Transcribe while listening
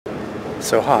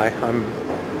So hi,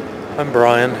 I'm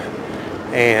Brian,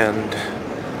 and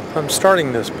I'm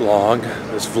starting this vlog,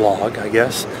 I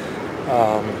guess,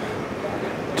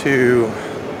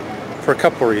 for a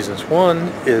couple of reasons.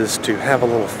 One is to have a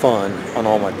little fun on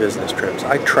all my business trips.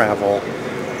 I travel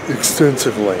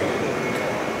extensively,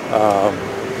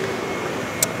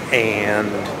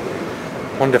 and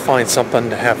wanted to find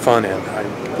something to have fun in.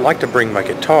 I'd like to bring my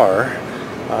guitar,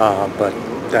 but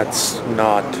that's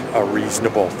not a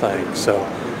reasonable thing. So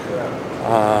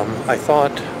I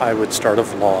thought I would start a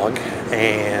vlog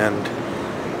and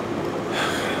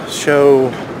show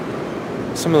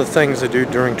some of the things I do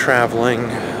during traveling,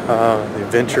 the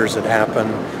adventures that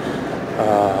happen,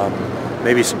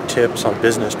 maybe some tips on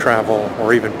business travel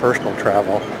or even personal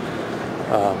travel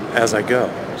as I go.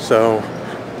 So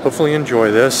hopefully you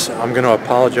enjoy this. I'm going to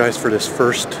apologize for this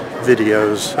first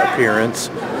video's appearance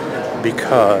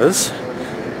because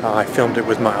I filmed it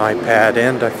with my iPad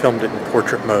and I filmed it in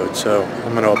portrait mode, so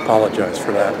I'm going to apologize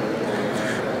for that.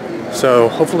 So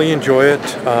hopefully you enjoy it.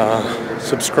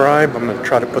 Subscribe. I'm going to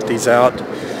try to put these out.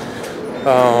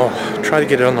 Try to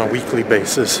get it on a weekly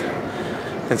basis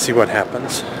and see what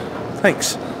happens.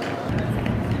 Thanks.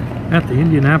 At the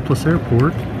Indianapolis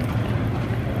airport,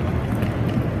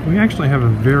 we actually have a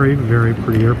very, very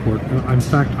pretty airport. In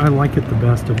fact, I like it the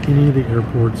best of any of the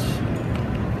airports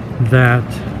that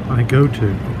I go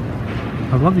to.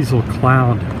 I love these little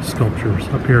cloud sculptures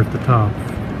up here at the top.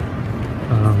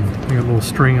 They got a little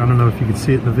string. I don't know if you can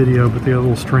see it in the video, but they got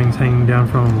little strings hanging down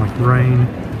from them like rain,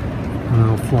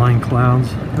 little flying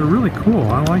clouds. They're really cool.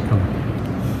 I like them.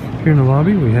 Here in the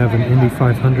lobby we have an Indy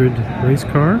 500 race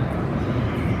car,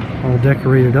 all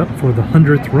decorated up for the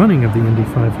 100th running of the Indy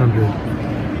 500.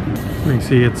 You can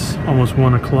see it's almost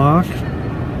 1 o'clock,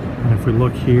 and if we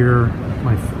look here,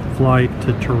 my flight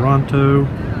to Toronto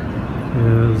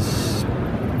is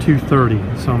 2:30,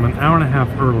 so I'm an hour and a half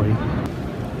early.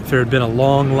 If there had been a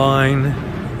long line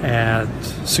at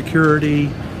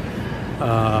security,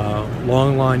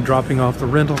 long line dropping off the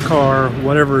rental car,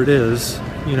 whatever it is,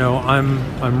 you know,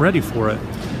 I'm ready for it.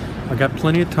 I got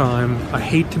plenty of time. I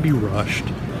hate to be rushed.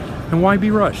 And why be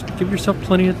rushed? Give yourself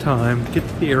plenty of time to get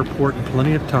to the airport and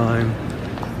plenty of time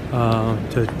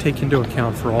to take into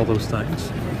account for all those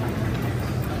things.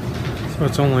 So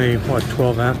it's only, what,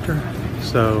 12 after?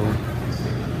 So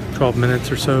 12 minutes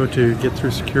or so to get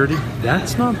through security.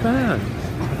 That's not bad.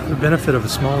 The benefit of a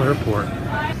small airport.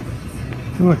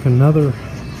 Look, another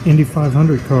Indy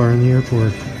 500 car in the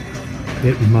airport.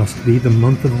 It must be the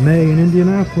month of May in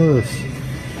Indianapolis.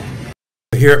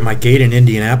 Here at my gate in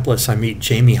Indianapolis, I meet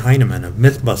Jamie Heineman of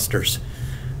Mythbusters.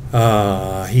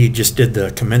 He just did the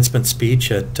commencement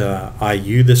speech at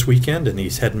IU this weekend, and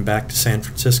he's heading back to San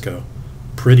Francisco.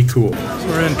 Pretty cool. So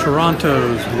we're in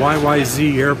Toronto's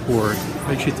YYZ airport.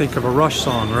 Makes you think of a Rush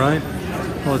song, right?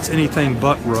 Well, it's anything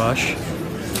but Rush.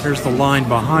 Here's the line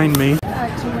behind me.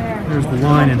 There's the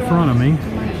line in front of me.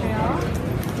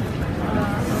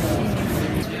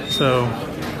 So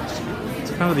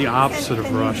it's kind of the opposite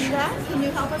of Rush.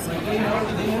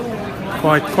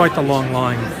 Quite the long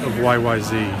line of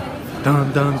YYZ.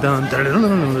 Dun dun dun dun dun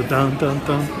dun dun dun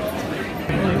dun.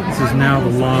 This is now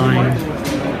the line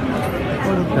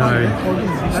that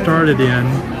I started in,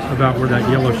 about where that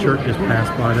yellow shirt just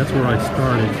passed by. That's where I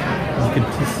started. You can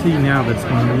see now that's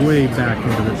going way back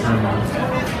into the terminal.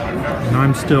 And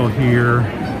I'm still here,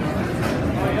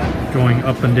 going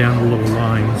up and down the little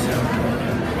lines.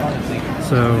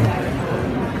 So,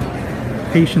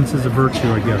 patience is a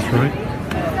virtue, I guess,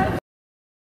 right?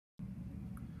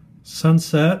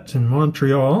 Sunset in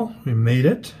Montreal. We made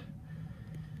it.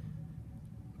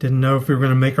 Didn't know if we were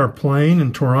going to make our plane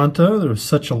in Toronto. There was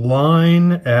such a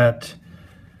line at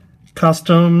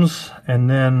customs and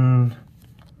then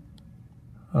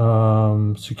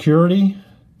security.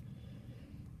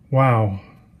 Wow,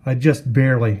 I just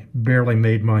barely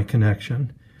made my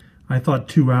connection. I thought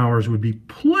 2 hours would be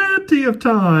plenty of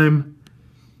time.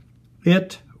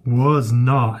 It was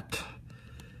not.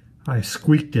 I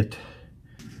squeaked it.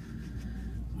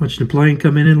 Watched the plane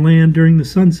come in and land during the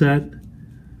sunset.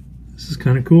 This is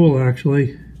kind of cool,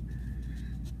 actually.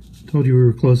 Told you we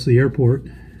were close to the airport.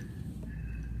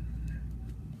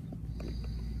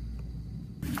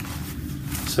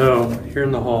 So, here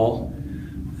in the hall,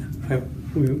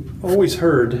 we always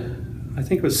heard, I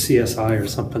think it was CSI or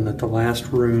something, that the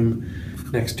last room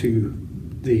next to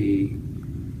the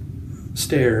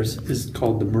stairs is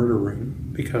called the murder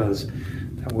room, because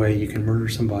that way you can murder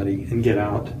somebody and get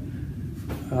out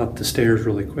the stairs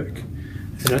really quick.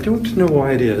 And I don't know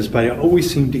why it is, but I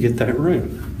always seem to get that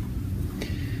room.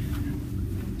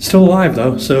 Still alive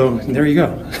though, so there you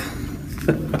go.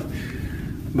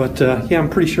 But yeah, I'm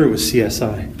pretty sure it was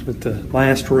CSI. But the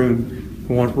last room,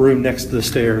 one room next to the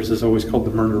stairs, is always called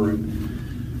the murder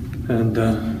room. And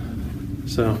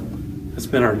so that's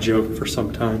been our joke for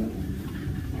some time.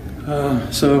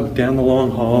 So down the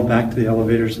long hall, back to the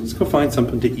elevators. Let's go find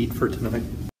something to eat for tonight.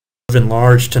 Living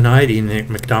large tonight, eating at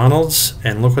McDonald's,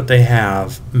 and look what they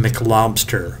have: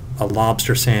 McLobster, a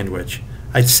lobster sandwich.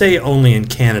 I'd say only in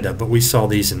Canada, but we saw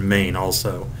these in Maine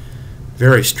also.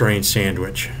 Very strange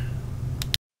sandwich.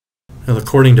 Well,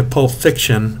 according to Pulp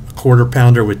Fiction, a quarter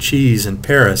pounder with cheese in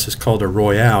Paris is called a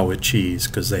Royale with cheese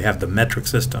because they have the metric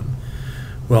system.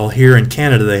 Well, here in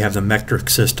Canada they have the metric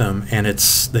system, and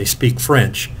they speak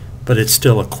French, but it's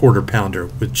still a quarter pounder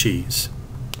with cheese.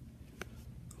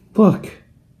 Look,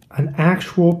 an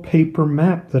actual paper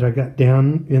map that I got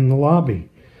down in the lobby.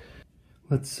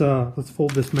 Let's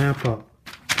fold this map up.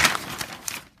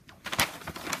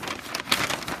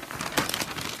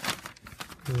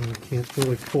 I can't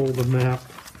really fold the map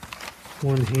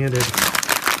one-handed.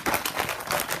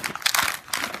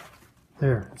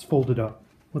 There, it's folded up.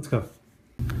 Let's go.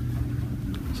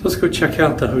 So let's go check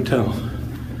out the hotel.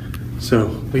 So,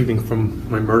 leaving from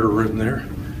my murder room there.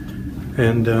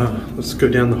 And let's go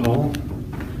down the hall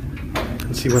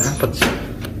and see what happens.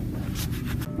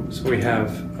 So we have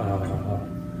a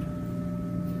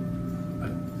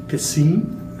piscine,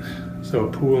 so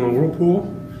a pool and a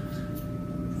whirlpool.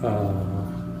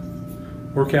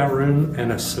 Workout room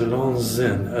and a salon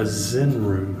zen, a zen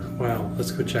room. Wow,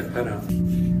 let's go check that out.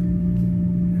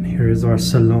 And here is our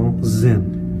salon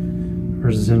zen,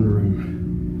 our zen room.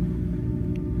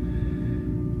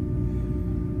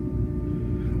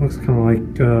 Looks kind of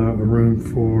like a room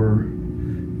for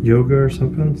yoga or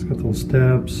something. It's got little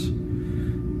steps,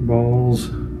 balls,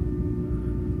 a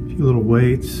few little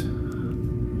weights,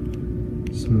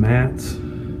 some mats.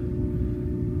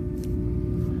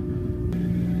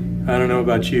 I don't know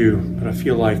about you, but I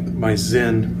feel like my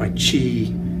zen, my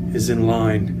chi is in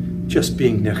line just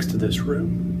being next to this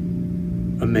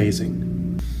room.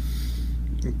 Amazing.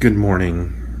 Good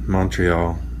morning,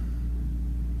 Montreal.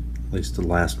 At least the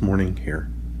last morning here.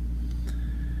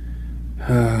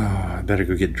 I better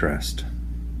go get dressed.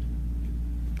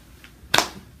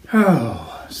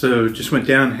 So just went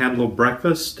down and had a little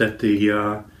breakfast at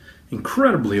the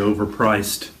incredibly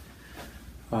overpriced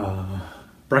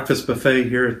breakfast buffet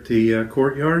here at the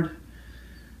courtyard,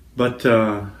 but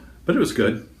it was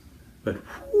good. But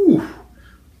whew,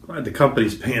 glad the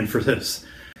company's paying for this.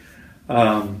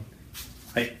 I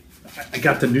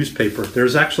got the newspaper.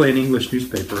 There's actually an English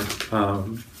newspaper,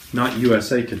 not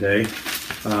USA Today.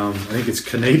 I think it's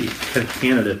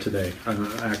Canada Today. I'm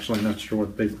actually not sure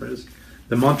what the paper is.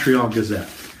 The Montreal Gazette.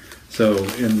 So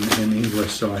in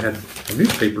English, so I had a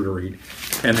newspaper to read,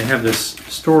 and they have this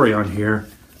story on here.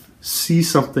 See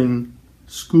something,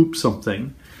 scoop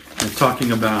something, and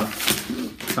talking about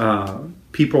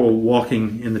people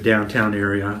walking in the downtown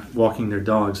area, walking their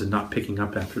dogs and not picking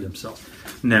up after themselves.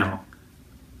 Now,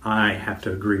 I have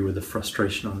to agree with the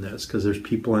frustration on this, because there's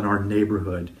people in our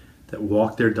neighborhood that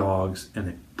walk their dogs and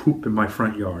they poop in my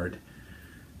front yard,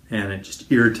 and it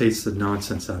just irritates the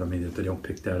nonsense out of me that they don't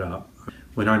pick that up.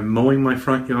 When I'm mowing my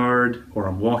front yard or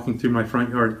I'm walking through my front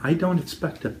yard, I don't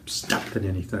expect to step in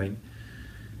anything.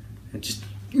 And just,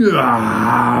 you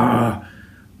know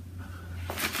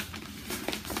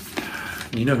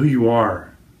who you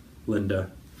are, Linda.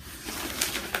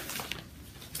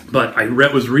 But I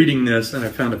was reading this and I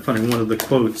found it funny. One of the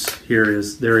quotes here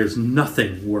is, there is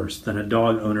nothing worse than a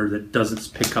dog owner that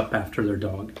doesn't pick up after their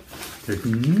dog. There's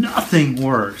nothing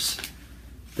worse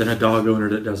than a dog owner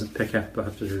that doesn't pick up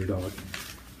after their dog.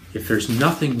 If there's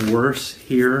nothing worse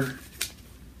here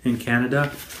in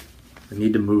Canada, I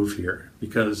need to move here,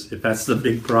 because if that's the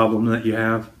big problem that you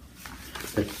have,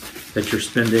 that you're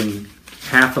spending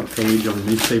half a page on a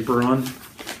newspaper on,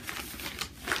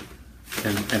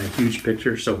 and a huge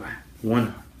picture, so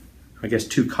I guess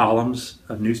 2 columns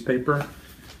of newspaper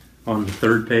on the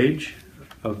 3rd page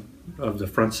of the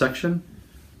front section,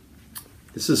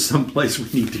 this is someplace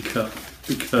we need to go,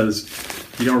 because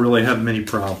you don't really have many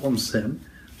problems then.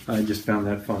 I just found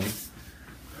that funny.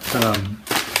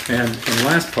 And the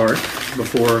last part,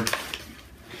 before,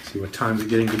 see what time it's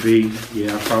getting to be,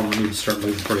 yeah, I probably need to start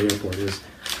leaving for the airport, is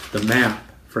the map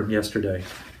from yesterday.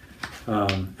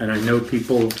 And I know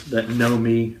people that know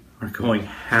me are going,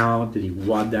 how did he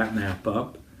wad that map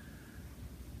up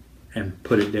and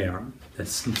put it down?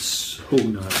 That's so not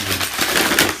me.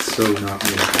 That's so not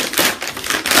me.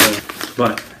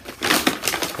 But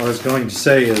what I was going to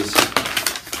say is,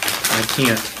 I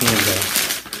can't handle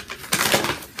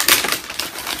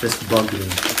this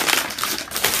bugging,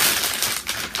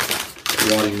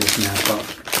 wadding this map up.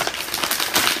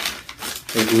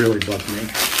 It really bugged me.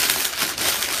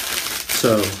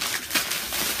 So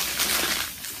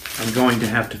I'm going to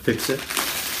have to fix it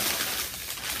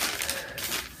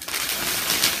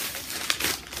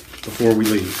before we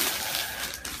leave.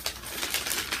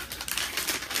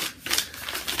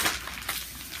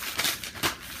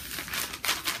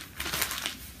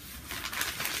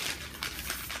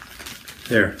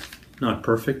 There, not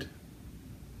perfect,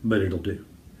 but it'll do.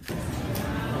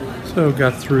 So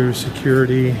got through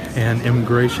security and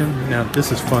immigration. Now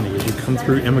this is funny, as you come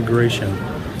through immigration,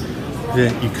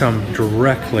 then you come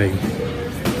directly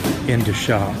into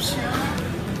shops.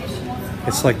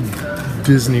 It's like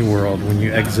Disney World when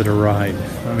you exit a ride.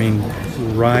 I mean,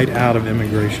 right out of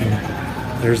immigration,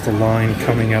 there's the line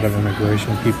coming out of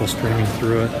immigration, people streaming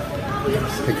through it.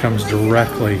 It comes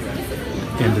directly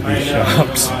into these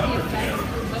shops.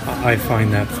 I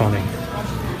find that funny.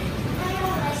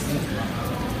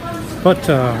 But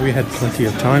we had plenty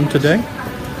of time today.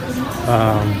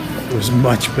 It was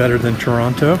much better than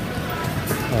Toronto.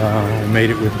 Made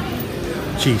it with,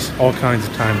 geez, all kinds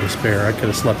of time to spare. I could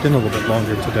have slept in a little bit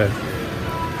longer today.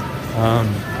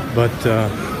 But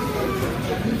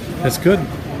that's good.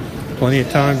 Plenty of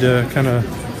time to kind of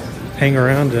hang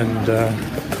around and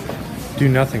do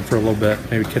nothing for a little bit.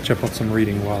 Maybe catch up on some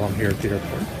reading while I'm here at the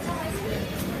airport.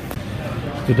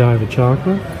 Godiva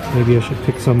chocolate. Maybe I should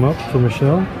pick some up for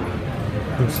Michelle.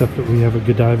 Except that we have a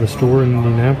Godiva store in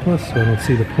Indianapolis, so I don't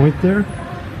see the point there.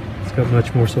 It's got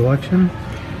much more selection.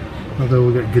 Although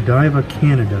we got Godiva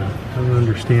Canada. I don't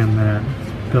understand that.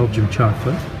 Belgian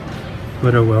chocolate.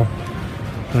 But oh well.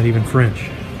 Not even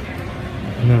French.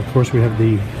 And then of course we have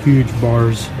the huge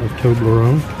bars of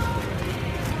Toblerone.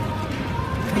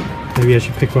 Maybe I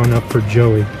should pick one up for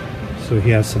Joey so he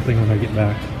has something when I get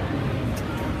back.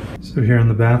 So here in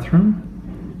the bathroom,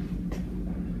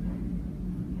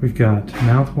 we've got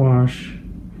mouthwash,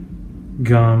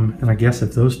 gum, and I guess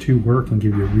if those two work and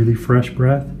give you a really fresh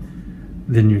breath,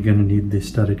 then you're going to need the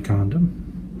studded condom.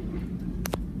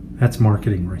 That's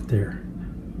marketing right there.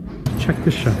 Check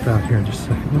this shop out here in just a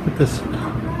second. Look at this.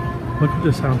 Look at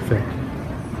this outfit.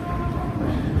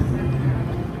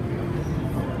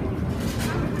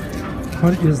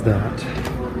 What is that?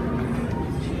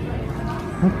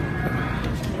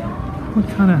 What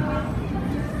kind of...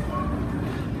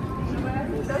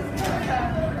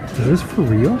 Is this for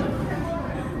real?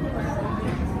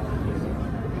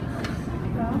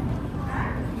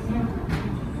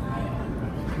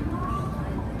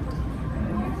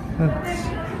 That's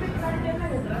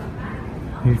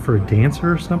maybe for a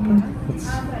dancer or something?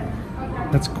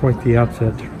 That's quite the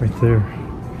outfit right there.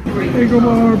 Bagel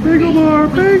bar, bagel bar,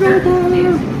 bagel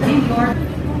bar!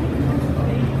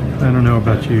 I don't know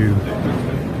about you,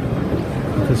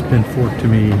 but this bent fork to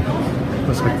me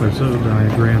looks like those little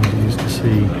diagrams you used to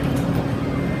see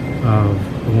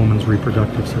of a woman's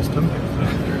reproductive system.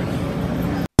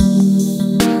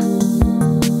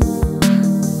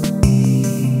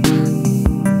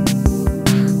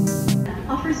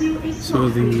 So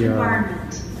the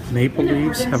Maple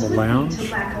Leafs have a lounge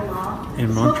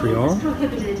in Montreal.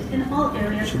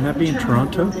 Shouldn't that be in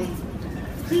Toronto?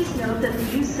 Please note that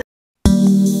the use of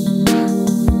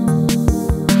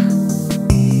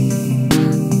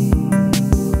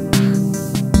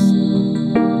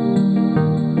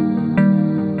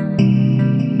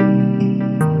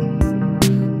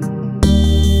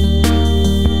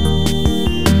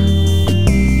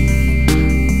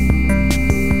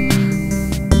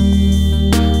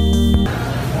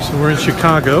we're in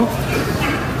Chicago,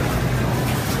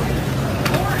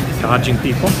 dodging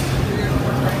people.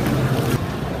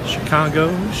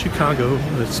 Chicago, Chicago,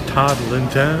 it's toddling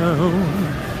town.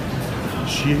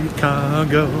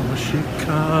 Chicago,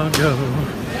 Chicago,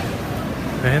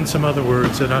 and some other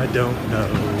words that I don't know.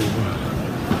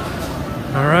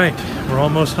 All right, we're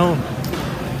almost home.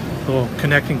 A little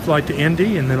connecting flight to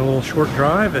Indy and then a little short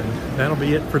drive, and that'll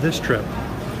be it for this trip.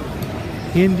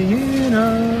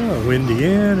 Indiana,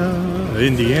 Indiana,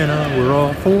 Indiana, we're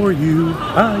all for you,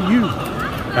 by you.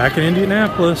 Back in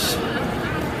Indianapolis.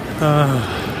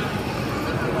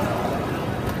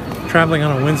 Traveling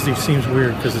on a Wednesday seems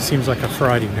weird because it seems like a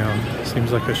Friday now. It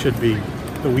seems like it should be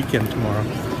the weekend tomorrow.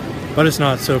 But it's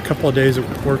not, so a couple of days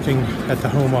of working at the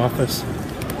home office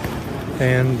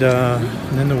and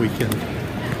then the weekend.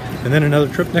 And then another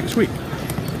trip next week.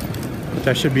 But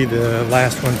that should be the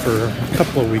last one for a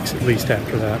couple of weeks at least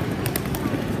after that.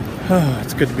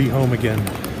 It's good to be home again.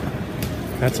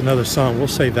 That's another song. We'll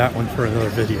save that one for another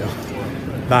video.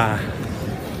 Bye.